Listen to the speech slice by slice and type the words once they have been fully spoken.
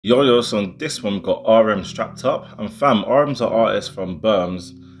Yo, so on this one, we've got RM strapped up. And fam, RM's an artist from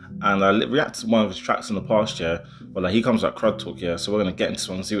Berms. And I reacted to one of his tracks in the past year. But like, he comes like crud talk, yeah. So we're going to get into this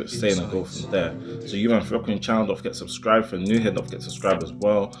one and see what he's saying and go from there. So you, man, if you're up on your channel, don't forget to subscribe. For a new head, don't forget to subscribe as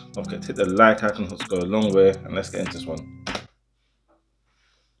well. Don't forget to hit the like icon, helps go a long way. And let's get into this one.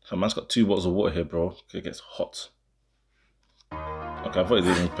 So man's got 2 bottles of water here, bro. Okay, it gets hot. Okay, I thought he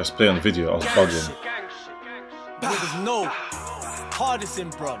didn't even press play on the video. I was bugging. Hardest in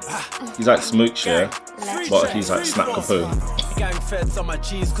bro. He's like Smoke Share, but he's like Snap Capone. Gang feds on my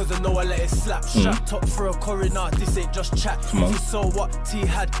cheese cause I know I let it slap. Strapped up for a coroner, this ain't just chat. Come on. You saw what T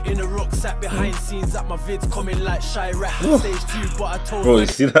had in a rucksack behind scenes at my vids coming like shy rap. Stage 2, but I told bro, you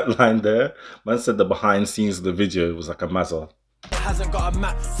see that line there? Man said the behind scenes of the video was like a mazza. Hasn't got a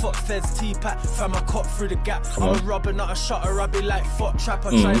map, fuck feds T-pack, fam I cut through the gap. I'm a robber, not a shotter, I be like fuck trap.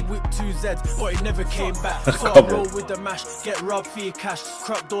 I tried whip 2 Zs, but it never came back. So I roll with the mash, get robbed for your cash.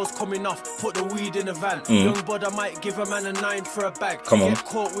 Crap doors coming off, put the weed in the van. Young bud, I might give a man a 9 for a bag. Get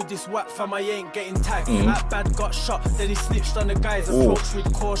caught with this whack, fam, I ain't getting tagged. That bad got shot, then he snitched on the guys. Approach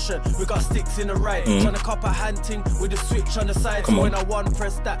with caution, we got sticks in the right. Trying to cop a hand thing with a switch on the side. So when I one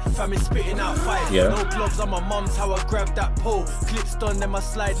press that, fam is spitting out fight. No gloves on my mum's, how I grabbed that pole. Clips done, then my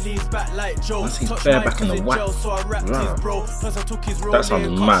slide leaves back like Joe. Touch my back in the jail, so I rapped his bro. Plus I took his role. That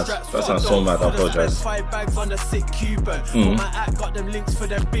sounded mad. That sounds so mad. I apologize. 5 bags on a sick Cuban. But my act got them links for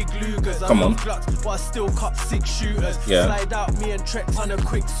them big Lugers. I love Glocks, but I still caught 6 shooters. Slide out me and Trex on a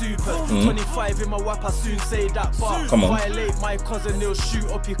quick super. 25 in my whap, I soon say that bar. Violate my cousin, they'll shoot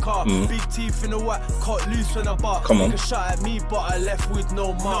up your car. Big teeth in the whack, cut loose when I bark. Take a shot at me, but I left with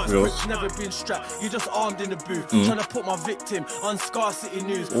no marks. Never been strapped, you just armed in the booth. Trying to put my victim on Scarcity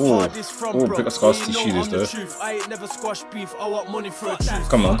News. Hardest from bro. Pick up Scarcity Shooters though. I ain't never squash beef, I want money for a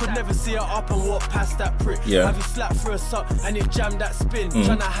truth. I could never see her up and walk past that prick. Have you slapped for a suck and it jammed that spin.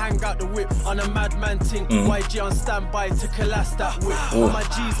 Tryna hang out the whip on a madman ting. YG on standby to collapse that whip. All my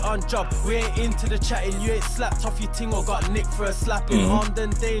G's on job, we ain't into the chatting. You ain't slapped off your ting or got nicked for a slapping. Armed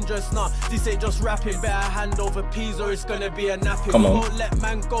and dangerous, nah, this ain't just rapping. Better hand over peas or it's gonna be a napping. Won't let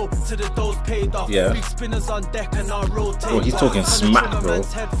man go to the dose paid off. Big spinners on deck and I'll rotate. Bro, he's talking smack, bro.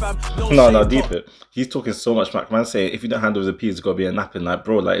 No, deep it. He's talking so much smack. Man saying if you don't hand over the peas, it's gotta be a napping. Like,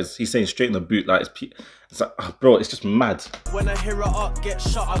 bro, like he's saying straight in the boot, like it's like, oh, bro, it's just mad. When I hear her up, get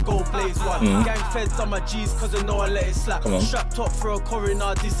shot, I go blaze one. Gang feds on my G's cause I know I let it slap. Strapped up for a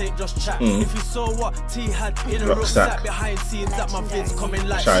coroner, this ain't just chat. If you saw what T had in a rucksack behind scenes at my vids coming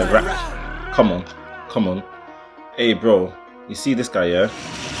like shy rap. Come on. Hey, bro, you see this guy, yeah?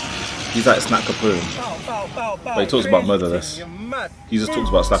 He's like Snap Capone, but he talks about murderless. He just talks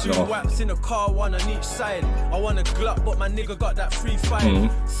about slapping him off. In a car, one on each side. I want a Glock, but my nigga got that free fight.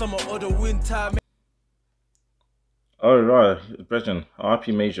 Summer or the winter. Oh right, Brethren,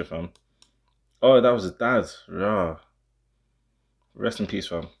 RP Major, fam. Oh, that was his dad. Rah. Rest in peace,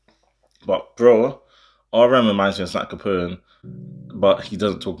 fam. But bro, RM reminds me of Snap Capone, but he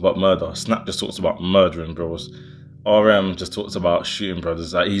doesn't talk about murder. Snap just talks about murdering bros. RM just talks about shooting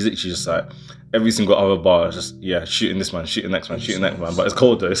brothers. Like he's literally just like every single other bar is just shooting this man, shooting next man, shooting next man. But it's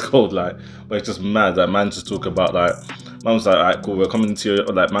cold though, it's cold, like, but it's just mad. Like man just talk about like man was like, alright, cool, we're coming to your,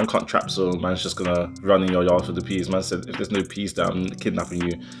 like man can't trap, so man's just gonna run in your yard for the peas. Man said if there's no peas there, I'm kidnapping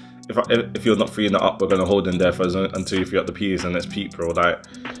you. If you're not freeing it up, we're gonna hold in there for until you free up the peas, and let's peep, bro. Like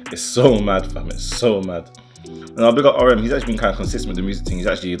it's so mad, fam. It's so mad. And I'll big up RM. He's actually been kind of consistent with the music thing. He's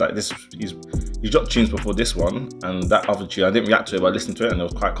actually like this. He dropped tunes before this one, and that other tune I didn't react to it, but I listened to it and it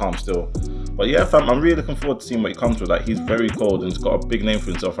was quite calm still. But yeah, fam, I'm really looking forward to seeing what he comes with. Like he's very cold and he's got a big name for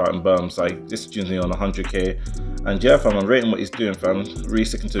himself out in Berms. Like this tune's nearly on 100k, and yeah, fam, I'm rating what he's doing, fam. Really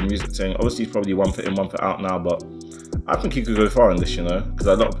sticking to the music thing. Obviously, he's probably 1 foot in, 1 foot out now, but I think he could go far in this, you know, because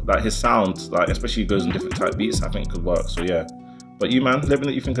I love like his sound, like especially he goes in different type beats. I think could work. So yeah. But you, man, let me know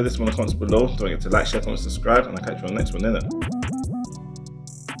what you think of this one in the comments below. Don't forget to like, share, comment, subscribe, and I'll catch you on the next one, innit?